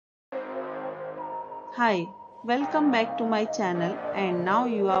Hi, welcome back to my channel and now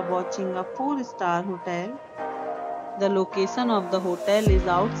you are watching a 4-star hotel. The location of the hotel is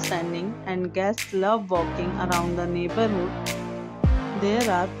outstanding and guests love walking around the neighborhood. There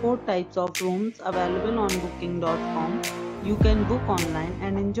are 4 types of rooms available on booking.com. You can book online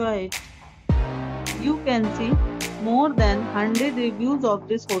and enjoy it. You can see more than 100 reviews of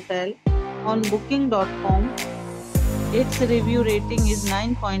this hotel on booking.com. Its review rating is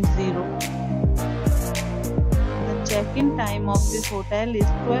 9.0. The check-in time of this hotel is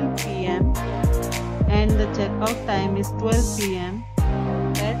 12 p.m. and the check-out time is 12 p.m.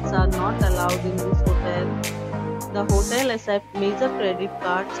 Pets are not allowed in this hotel. The hotel accepts major credit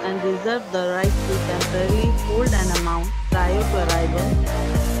cards and reserves the right to temporarily hold an amount prior to arrival.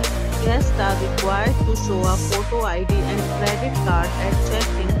 Guests are required to show a photo ID and credit card at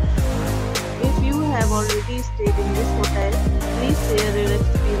check-in. If you have already stayed in this hotel, please share your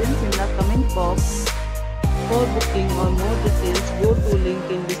experience in the comment box. For booking or more details, go to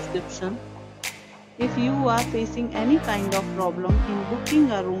link in description. If you are facing any kind of problem in booking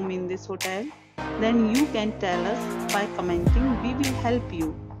a room in this hotel, then you can tell us by commenting. We will help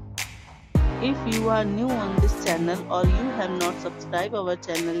you. If you are new on this channel or you have not subscribed our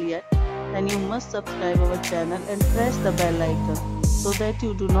channel yet, then you must subscribe our channel and press the bell icon so that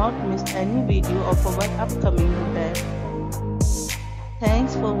you do not miss any video of our upcoming hotel.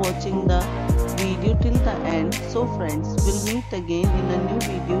 Thanks for watching the video till the end. So friends, we'll meet again in a new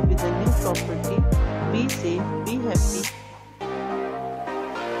video with a new property. Be safe, be happy.